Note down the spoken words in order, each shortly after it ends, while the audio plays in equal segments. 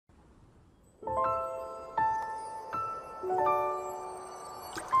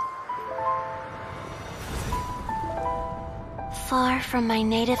Far from my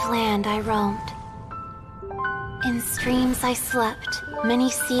native land I roamed. In streams I slept, many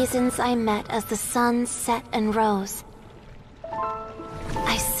seasons I met as the sun set and rose.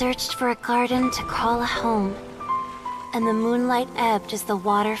 I searched for a garden to call a home, and the moonlight ebbed as the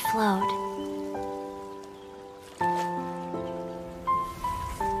water flowed.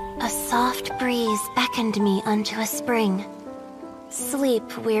 A soft breeze beckoned me unto a spring.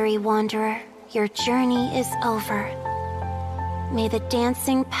 Sleep, weary wanderer, your journey is over. May the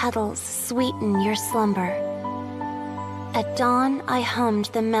dancing petals sweeten your slumber. At dawn, I hummed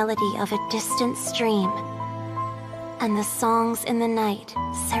the melody of a distant stream, and the songs in the night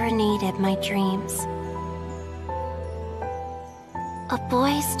serenaded my dreams. A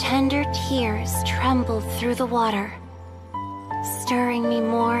boy's tender tears trembled through the water, stirring me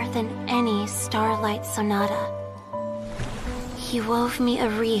more than any starlight sonata. He wove me a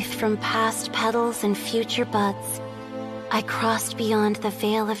wreath from past petals and future buds. I crossed beyond the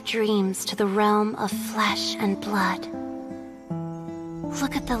veil of dreams to the realm of flesh and blood.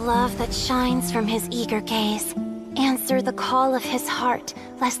 Look at the love that shines from his eager gaze. Answer the call of his heart,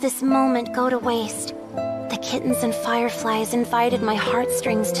 lest this moment go to waste. The kittens and fireflies invited my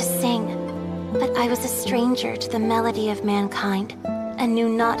heartstrings to sing, but I was a stranger to the melody of mankind, and knew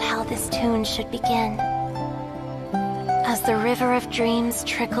not how this tune should begin. As the river of dreams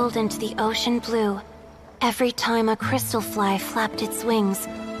trickled into the ocean blue, every time a crystal fly flapped its wings,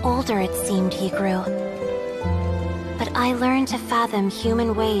 older it seemed he grew. But I learned to fathom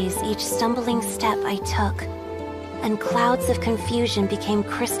human ways each stumbling step I took, and clouds of confusion became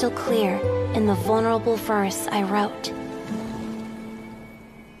crystal clear in the vulnerable verse I wrote.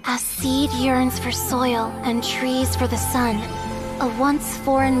 As seed yearns for soil and trees for the sun, a once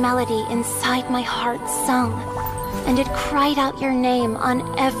foreign melody inside my heart sung, and it cried out your name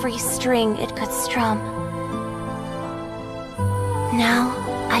on every string it could strum. Now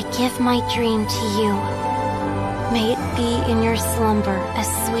I give my dream to you. May it be in your slumber a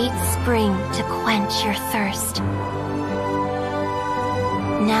sweet spring to quench your thirst.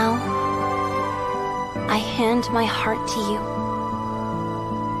 Now, I hand my heart to you,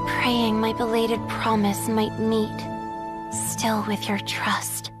 praying my belated promise might meet, still with your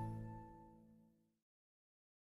trust.